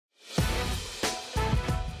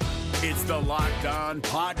It's the Locked On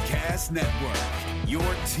Podcast Network, your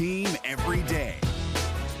team every day.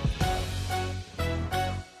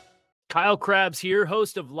 Kyle Krabs here,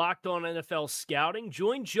 host of Locked On NFL Scouting.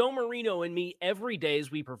 Join Joe Marino and me every day as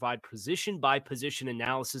we provide position-by-position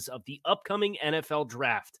analysis of the upcoming NFL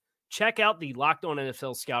Draft. Check out the Locked On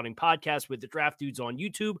NFL Scouting podcast with the Draft Dudes on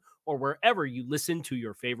YouTube or wherever you listen to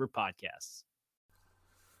your favorite podcasts.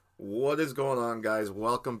 What is going on, guys?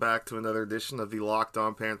 Welcome back to another edition of the Locked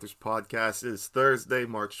On Panthers podcast. It is Thursday,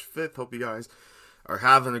 March 5th. Hope you guys are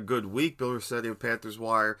having a good week. Bill Rossetti of Panthers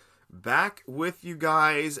Wire back with you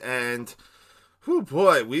guys, and oh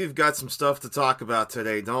boy, we've got some stuff to talk about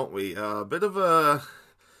today, don't we? Bit of a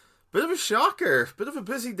shocker, bit of a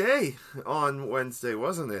busy day on Wednesday,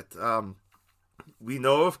 wasn't it? We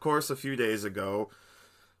know, of course, a few days ago.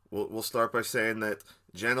 We'll start by saying that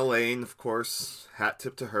Jenna Lane, of course, hat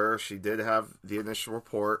tip to her. She did have the initial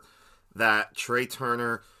report that Trai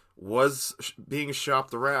Turner was being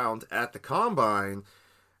shopped around at the Combine,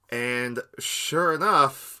 and sure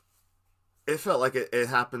enough, it felt like it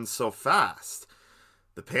happened so fast.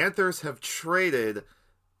 The Panthers have traded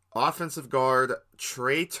offensive guard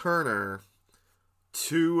Trai Turner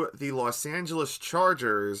to the Los Angeles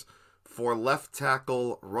Chargers for left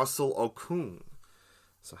tackle Russell Okung.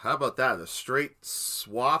 So how about that? A straight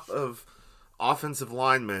swap of offensive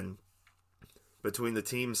linemen between the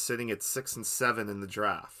teams sitting at 6 and 7 in the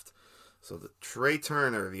draft. So the Trai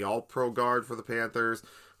Turner, the all-pro guard for the Panthers,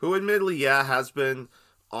 who admittedly, has been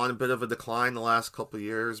on a bit of a decline the last couple of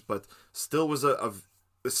years, but still is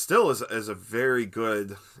a very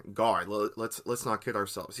good guard. Let's not kid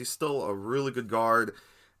ourselves. He's still a really good guard,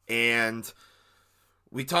 and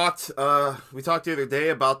we talked the other day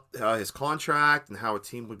about his contract and how a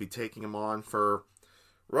team would be taking him on for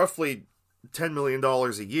roughly $10 million a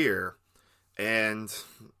year. And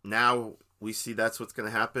now we see that's what's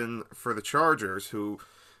going to happen for the Chargers, who,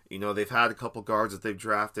 they've had a couple guards that they've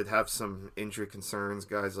drafted have some injury concerns.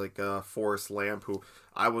 Guys like Forrest Lamp, who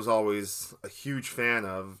I was always a huge fan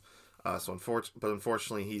of. But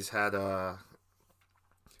unfortunately, he's had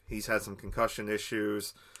some concussion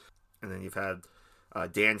issues. And then you've had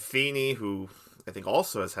Dan Feeney, who I think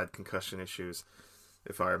also has had concussion issues,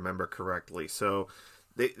 if I remember correctly. So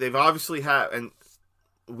they've obviously had, and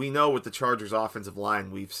we know with the Chargers offensive line,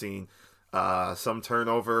 we've seen some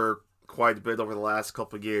turnover quite a bit over the last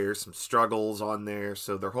couple of years, some struggles on there.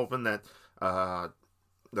 So they're hoping that,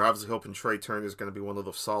 they're obviously hoping Trai Turner is going to be one of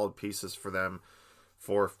those solid pieces for them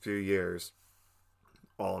for a few years.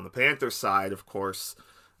 While on the Panthers side, of course,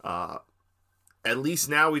 at least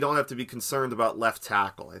now we don't have to be concerned about left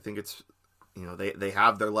tackle. I think it's, they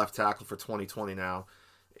have their left tackle for 2020 now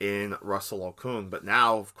in Russell Okung. But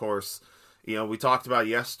now, of course, we talked about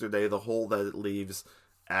yesterday the hole that it leaves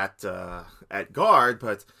at guard.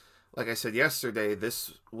 But like I said yesterday,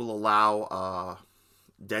 this will allow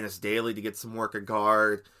Dennis Daly to get some work at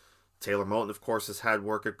guard. Taylor Moton, of course, has had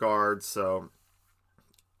work at guard. So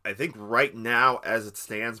I think right now, as it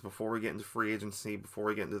stands, before we get into free agency, before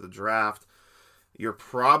we get into the draft, you're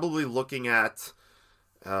probably looking at,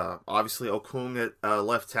 obviously, Okung at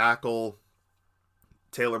left tackle,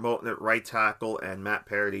 Taylor Moton at right tackle, and Matt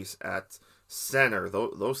Paradis at center.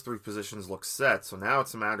 Those three positions look set. So now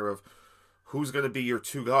it's a matter of who's going to be your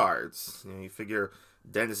two guards. You figure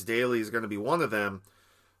Dennis Daly is going to be one of them.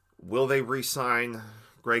 Will they re-sign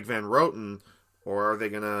Greg Van Roten, or are they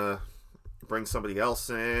going to bring somebody else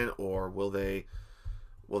in, or will they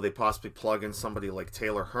possibly plug in somebody like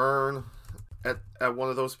Taylor Hearn at one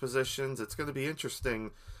of those positions? It's going to be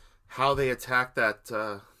interesting how they attack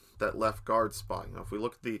that left guard spot. If we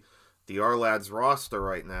look at the Ourlads roster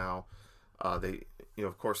right now, they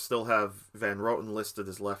of course still have Van Roten listed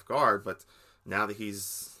as left guard, but now that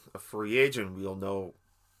he's a free agent, we'll know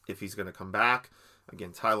if he's going to come back.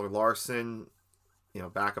 Again, Tyler Larson,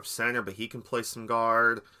 backup center, but he can play some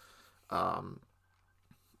guard. You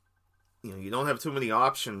don't have too many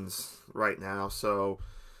options right now, so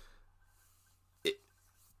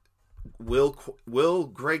will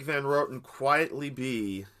Greg Van Roten quietly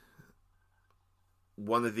be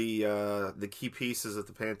one of the key pieces that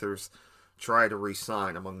the Panthers try to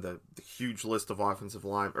re-sign among the huge list of offensive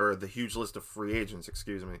line, or the huge list of free agents,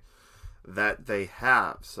 that they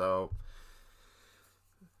have? So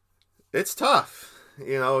it's tough.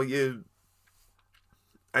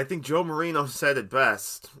 I think Joe Marino said it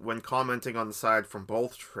best when commenting on the side from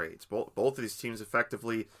both trades. Both of these teams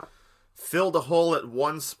effectively filled a hole at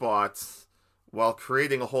one spot while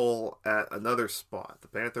creating a hole at another spot. The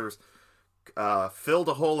Panthers filled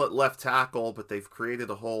a hole at left tackle, but they've created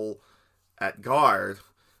a hole at guard.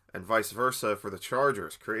 and vice versa for the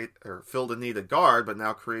Chargers. Filled a need at guard, but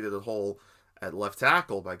now created a hole at left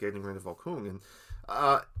tackle by getting rid of Okung.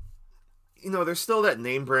 And, there's still that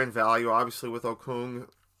name brand value, obviously, with Okung.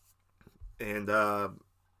 And,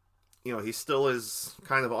 he still is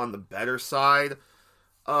kind of on the better side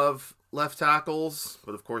of left tackles.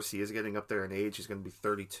 But, of course, he is getting up there in age. He's going to be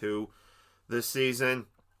 32 this season.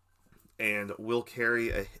 And will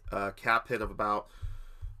carry a cap hit of about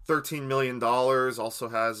 $13 million. Also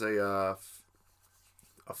has a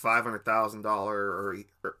 $500,000,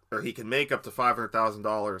 or he can make up to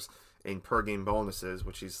 $500,000 in per game bonuses,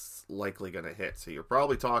 which he's likely going to hit. So you're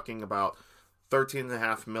probably talking about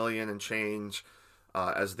 $13.5 million and change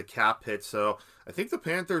as the cap hit. So I think the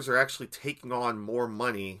Panthers are actually taking on more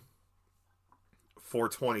money for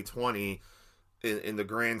 2020 in the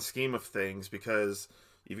grand scheme of things, because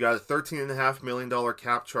you've got a $13.5 million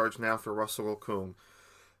cap charge now for Russell Okung.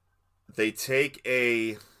 They take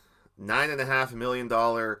a $9.5 million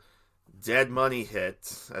dead money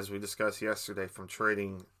hit, as we discussed yesterday, from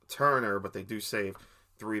trading Turner, but they do save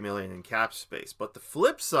 $3 million in cap space. But the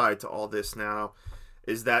flip side to all this now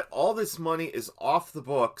is that all this money is off the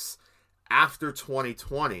books after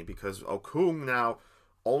 2020, because Okung now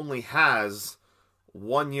only has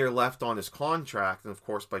 1 year left on his contract. And of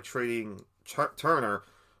course, by trading Turner,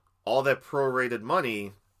 all that prorated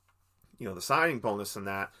money, the signing bonus and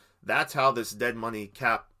that's how this dead money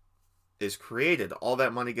cap is created. All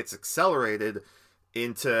that money gets accelerated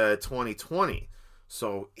into 2020.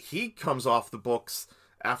 So he comes off the books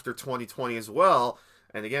after 2020 as well.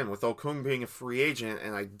 And again, with Okung being a free agent,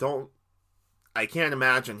 and I can't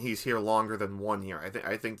imagine he's here longer than 1 year.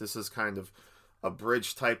 I think this is kind of a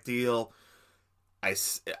bridge type deal.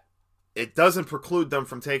 It doesn't preclude them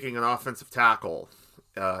from taking an offensive tackle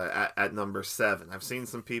at number 7. I've seen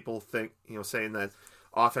some people saying that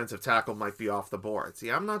offensive tackle might be off the board.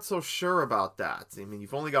 See, I'm not so sure about that. I mean,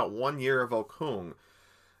 you've only got 1 year of Okung.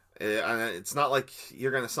 It's not like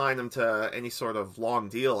you're going to sign him to any sort of long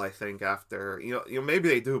deal, I think, after, maybe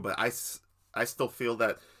they do, but I still feel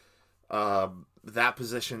that that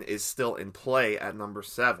position is still in play at number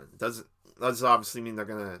 7. Doesn't obviously mean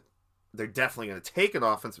they're definitely going to take an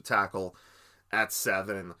offensive tackle at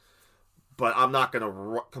 7, but I'm not going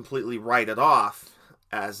to completely write it off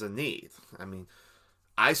as a need. I mean,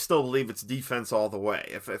 I still believe it's defense all the way.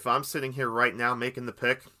 If I'm sitting here right now making the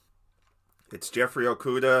pick, it's Jeffrey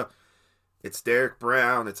Okudah, it's Derek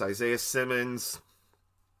Brown, it's Isaiah Simmons,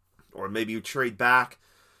 or maybe you trade back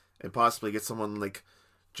and possibly get someone like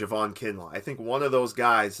Javon Kinlaw. I think one of those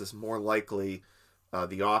guys is more likely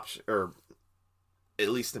the option, or at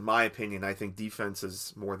least in my opinion, I think defense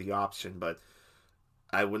is more the option, but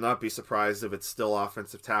I would not be surprised if it's still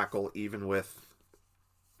offensive tackle, even with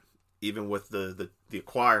the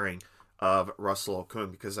acquiring of Russell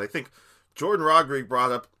Okung, because I think Jordan Rodriguez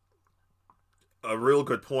brought up a real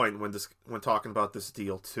good point when talking about this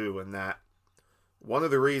deal too, and that one of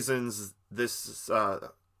the reasons this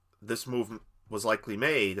move was likely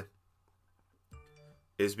made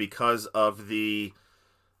is because of the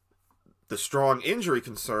strong injury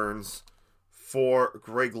concerns for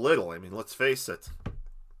Greg Little. I mean, let's face it.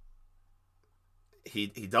 He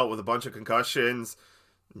dealt with a bunch of concussions,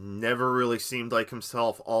 never really seemed like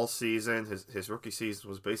himself all season. His rookie season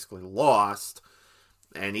was basically lost.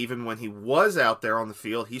 And even when he was out there on the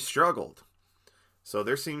field, he struggled. So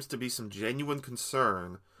there seems to be some genuine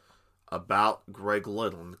concern about Greg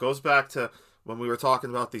Little. And it goes back to when we were talking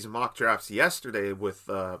about these mock drafts yesterday with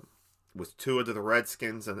Tua to the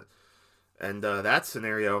Redskins and that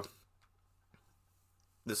scenario.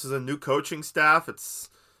 This is a new coaching staff. It's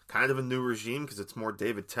kind of a new regime because it's more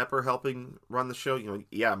David Tepper helping run the show.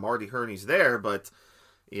 Marty Herney's there, but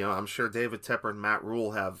I'm sure David Tepper and Matt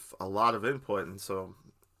Rule have a lot of input, and so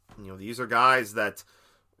these are guys that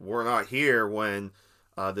were not here when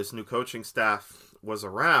this new coaching staff was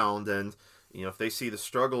around, and if they see the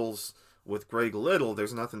struggles with Greg Little,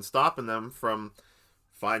 there's nothing stopping them from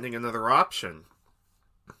finding another option,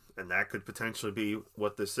 and that could potentially be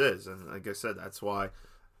what this is. And like I said, that's why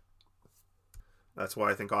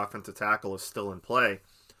I think offensive tackle is still in play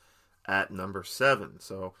at number 7.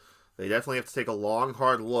 So they definitely have to take a long,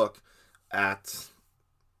 hard look at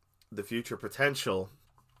the future potential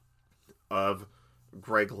of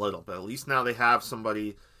Greg Little. But at least now they have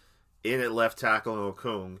somebody in at left tackle in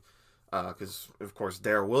Okung, because, of course,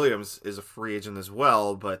 Darrell Williams is a free agent as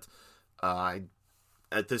well, but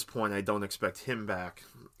at this point, I don't expect him back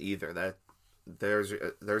either. That there's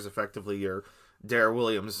effectively your Darrell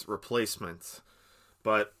Williams replacement.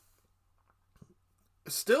 But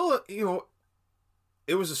still,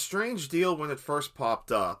 it was a strange deal when it first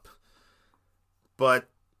popped up. But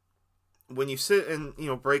when you sit and,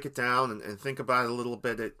 break it down and think about it a little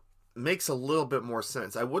bit, it makes a little bit more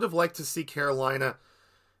sense. I would have liked to see Carolina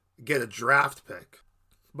get a draft pick,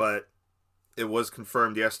 but it was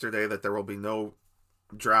confirmed yesterday that there will be no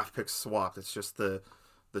draft picks swapped. It's just the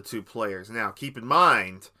two players. Now, keep in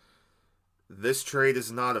mind, this trade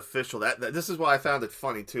is not official. This is why I found it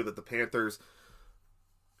funny, too, that the Panthers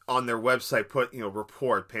on their website put,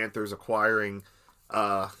 report Panthers acquiring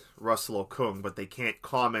Russell Okung, but they can't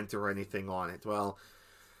comment or anything on it. Well,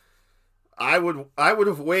 I would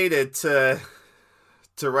have waited to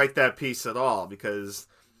write that piece at all, because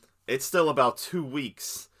it's still about 2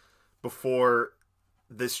 weeks before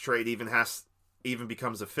this trade even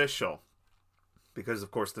becomes official, because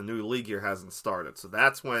of course the new league year hasn't started. So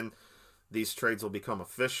that's when these trades will become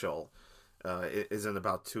official. It is in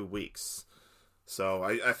about 2 weeks. So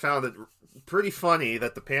I found it pretty funny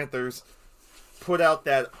that the Panthers put out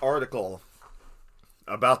that article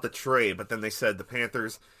about the trade, but then they said the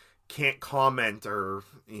Panthers can't comment or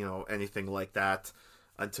anything like that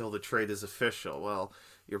until the trade is official. Well,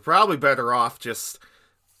 you're probably better off just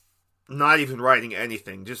not even writing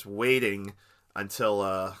anything, just waiting until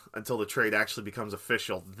the trade actually becomes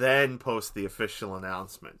official, then post the official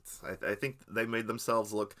announcement. I think they made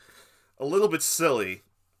themselves look a little bit silly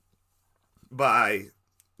by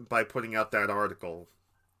putting out that article.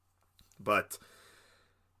 But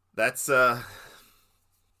that's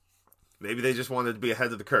maybe they just wanted to be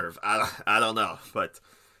ahead of the curve. I don't know, but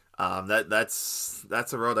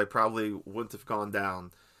that's a road I probably wouldn't have gone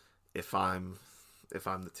down if I'm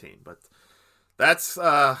the team. But that's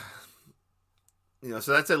so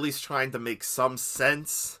that's at least trying to make some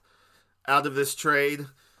sense out of this trade.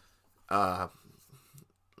 Like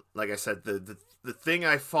I said, the thing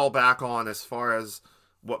I fall back on as far as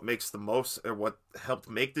what makes the most, or what helped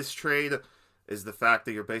make this trade, is the fact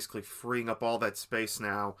that you're basically freeing up all that space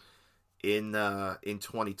now in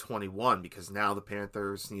 2021, because now the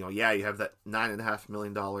Panthers, you have that $9.5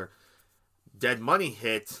 million dead money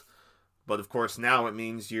hit, but of course now it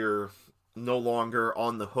means you're no longer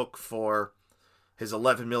on the hook for his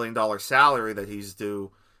 $11 million salary that he's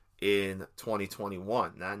due in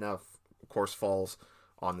 2021. That now, of course, falls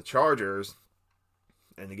on the Chargers.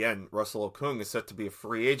 And again, Russell Okung is set to be a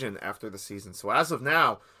free agent after the season. So as of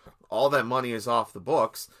now, all that money is off the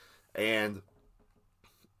books. And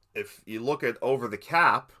if you look at over the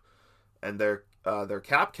cap and their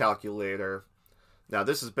cap calculator, now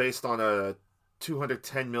this is based on a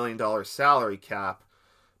 $210 million salary cap.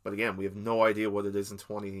 But again, we have no idea what it is in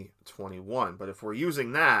 2021. But if we're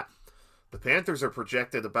using that, the Panthers are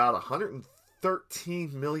projected about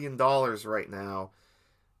 $113 million right now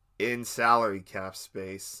in salary cap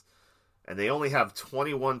space. And they only have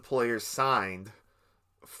 21 players signed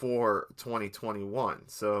for 2021.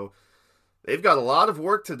 So they've got a lot of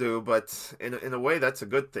work to do, but in a way, that's a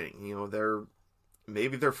good thing.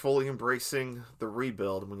 They're fully embracing the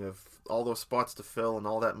rebuild. When you have all those spots to fill and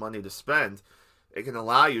all that money to spend, it can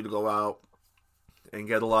allow you to go out and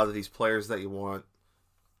get a lot of these players that you want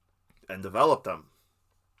and develop them.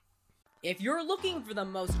 If you're looking for the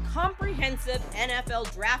most comprehensive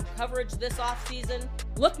NFL draft coverage this offseason,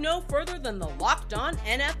 look no further than the Locked On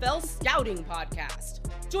NFL Scouting Podcast.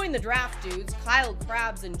 Join the draft dudes, Kyle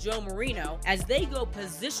Krabs and Joe Marino, as they go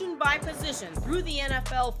position by position through the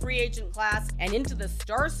NFL free agent class and into the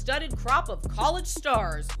star-studded crop of college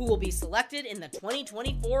stars who will be selected in the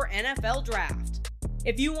 2024 NFL Draft.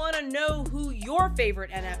 If you want to know who your favorite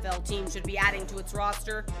NFL team should be adding to its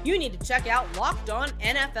roster, you need to check out Locked On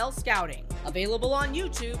NFL Scouting, available on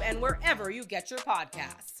YouTube and wherever you get your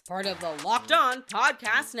podcasts. Part of the Locked On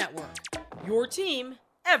Podcast Network, your team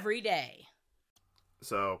every day.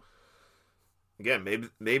 So, again,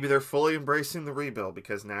 maybe they're fully embracing the rebuild,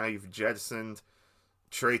 because now you've jettisoned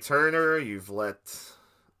Trey Turner, you've let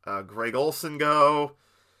Greg Olsen go.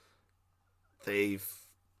 They've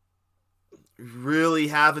really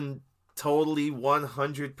haven't totally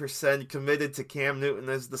 100% committed to Cam Newton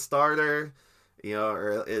as the starter,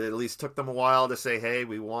 or it at least took them a while to say, hey,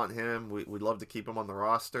 we want him, we'd love to keep him on the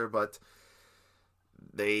roster, but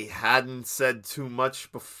they hadn't said too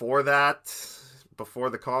much before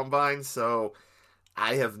the combine, so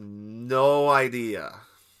I have no idea.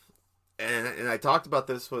 And I talked about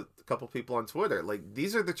this with a couple people on Twitter. Like,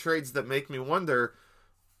 these are the trades that make me wonder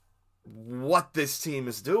what this team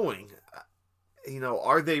is doing.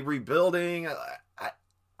 Are they rebuilding?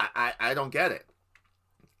 I don't get it.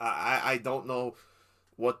 I don't know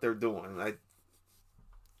what they're doing.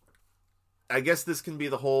 I guess this can be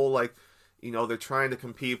the whole, they're trying to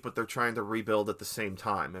compete, but they're trying to rebuild at the same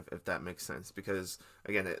time, if that makes sense. Because,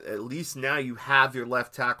 again, at least now you have your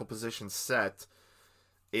left tackle position set,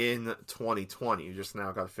 in 2020. You just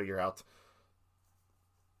now got to figure out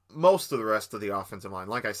most of the rest of the offensive line.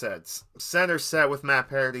 Like I said, center set with Matt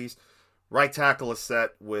Paradis, right tackle is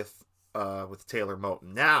set with Taylor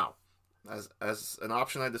Moton. Now, as an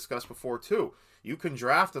option I discussed before too, you can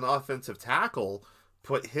draft an offensive tackle,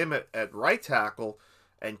 put him at right tackle,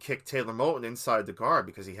 and kick Taylor Moton inside the guard,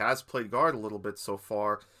 because he has played guard a little bit so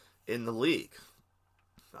far in the league.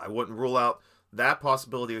 I wouldn't rule out that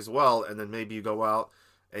possibility as well, and then maybe you go out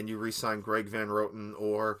and you re-sign Greg Van Roten,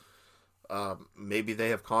 or maybe they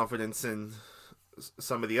have confidence in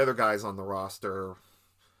some of the other guys on the roster,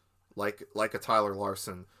 like a Tyler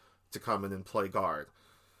Larson, to come in and play guard.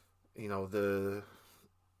 You know,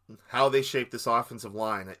 how they shape this offensive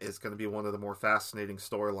line is going to be one of the more fascinating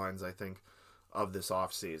storylines, I think, of this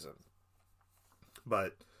offseason.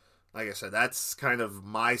 But like I said, that's kind of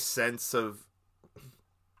my sense of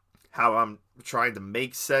how I'm trying to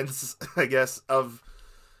make sense, I guess, of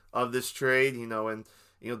this trade, you know, and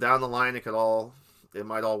down the line it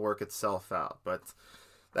might all work itself out. But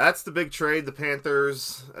that's the big trade the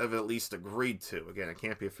Panthers have at least agreed to. Again, it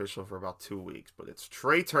can't be official for about 2 weeks, but it's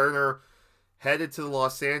Trai Turner headed to the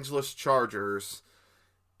Los Angeles Chargers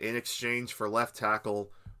in exchange for left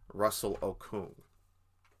tackle Russell Okung.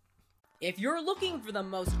 If you're looking for the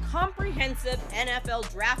most comprehensive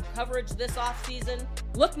NFL draft coverage this offseason,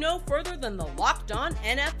 look no further than the Locked On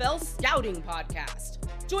NFL Scouting Podcast.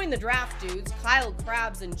 Join the draft dudes, Kyle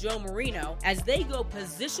Krabs and Joe Marino, as they go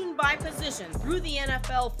position by position through the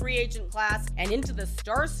NFL free agent class and into the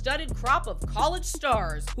star-studded crop of college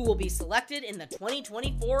stars who will be selected in the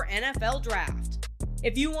 2024 NFL Draft.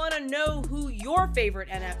 If you want to know who your favorite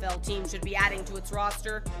NFL team should be adding to its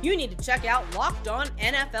roster, you need to check out Locked On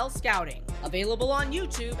NFL Scouting, available on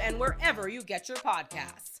YouTube and wherever you get your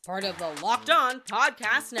podcasts. Part of the Locked On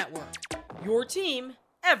Podcast Network, your team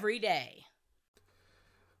every day.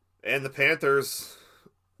 And the Panthers,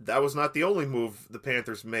 that was not the only move the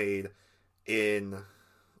Panthers made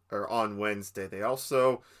on Wednesday. They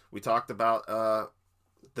also, we talked about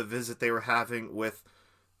the visit they were having with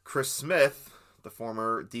Chris Smith, the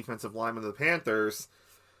former defensive lineman of the Panthers.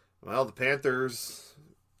 Well, the Panthers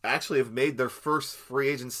actually have made their first free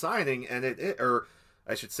agent signing, or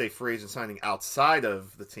I should say free agent signing outside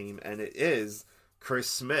of the team, and it is Chris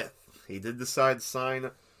Smith. He did decide to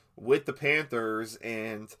sign with the Panthers,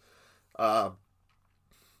 and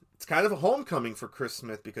it's kind of a homecoming for Chris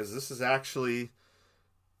Smith, because this is actually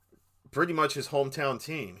pretty much his hometown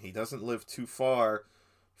team. He doesn't live too far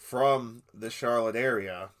from the Charlotte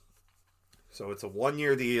area. So it's a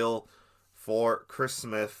 1-year deal for Chris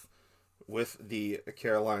Smith with the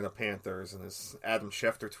Carolina Panthers. And as Adam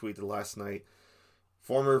Schefter tweeted last night,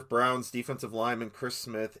 former Browns defensive lineman Chris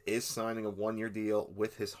Smith is signing a 1-year deal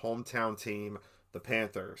with his hometown team, the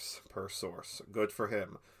Panthers, per source. Good for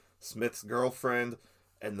him. Smith's girlfriend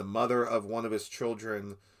and the mother of one of his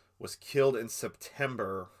children was killed in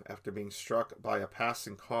September after being struck by a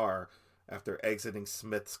passing car after exiting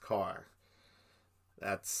Smith's car.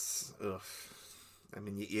 That's, ugh. I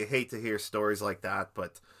mean, you hate to hear stories like that,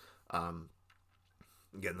 but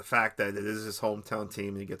again, the fact that it is his hometown team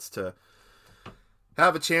and he gets to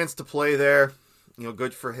have a chance to play there,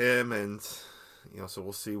 good for him, and so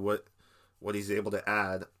we'll see what he's able to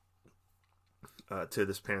add to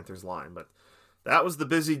this Panthers line. But that was the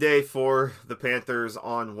busy day for the Panthers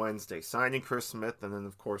on Wednesday, signing Chris Smith, and then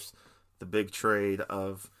of course the big trade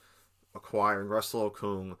of acquiring Russell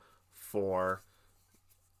Okung for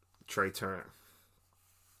Trai Turner.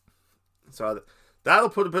 So that'll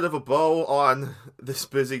put a bit of a bow on this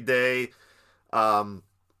busy day.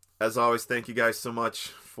 As always, thank you guys so much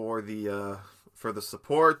for the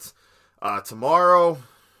support. Tomorrow,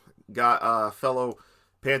 got fellow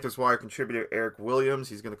Panthers Wire contributor Eric Williams.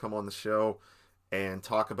 He's going to come on the show and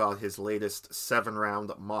talk about his latest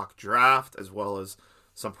 7-round mock draft, as well as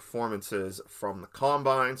some performances from the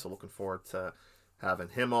Combine. So looking forward to having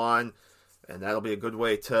him on. And that'll be a good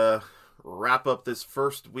way to wrap up this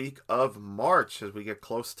first week of March as we get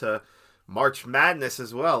close to March Madness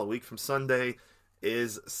as well. A week from Sunday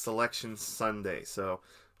is Selection Sunday. So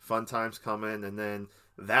fun times coming. And then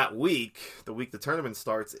that week, the week the tournament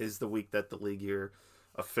starts, is the week that the league year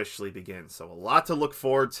officially begins. So a lot to look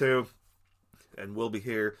forward to. And we'll be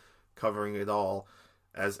here covering it all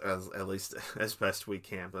as at least as best we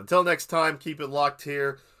can. But until next time, keep it locked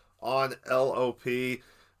here on LOP.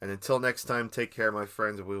 And until next time, take care, my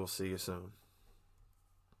friends, and we will see you soon.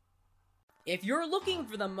 If you're looking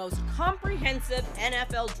for the most comprehensive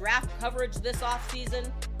NFL draft coverage this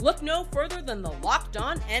offseason, look no further than the Locked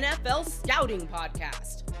On NFL Scouting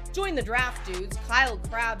Podcast. Join the draft dudes, Kyle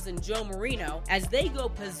Krabs and Joe Marino, as they go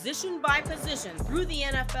position by position through the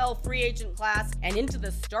NFL free agent class and into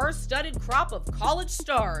the star-studded crop of college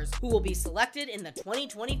stars who will be selected in the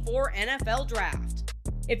 2024 NFL Draft.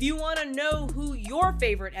 If you want to know who your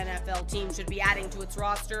favorite NFL team should be adding to its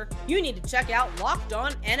roster, you need to check out Locked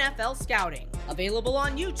On NFL Scouting, available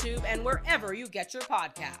on YouTube and wherever you get your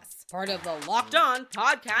podcasts. Part of the Locked On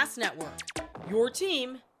Podcast Network. Your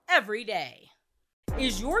team every day.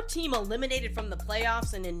 Is your team eliminated from the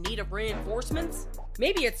playoffs and in need of reinforcements?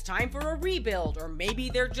 Maybe it's time for a rebuild, or maybe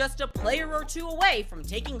they're just a player or two away from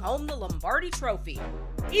taking home the Lombardi Trophy.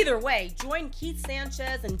 Either way, join Keith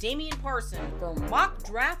Sanchez and Damian Parson for Mock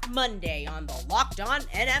Draft Monday on the Locked On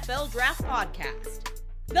NFL Draft Podcast.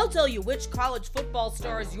 They'll tell you which college football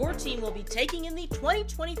stars your team will be taking in the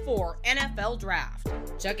 2024 NFL Draft.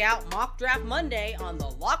 Check out Mock Draft Monday on the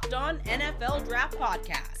Locked On NFL Draft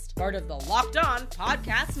Podcast, part of the Locked On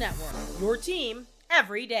Podcast Network. Your team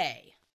every day.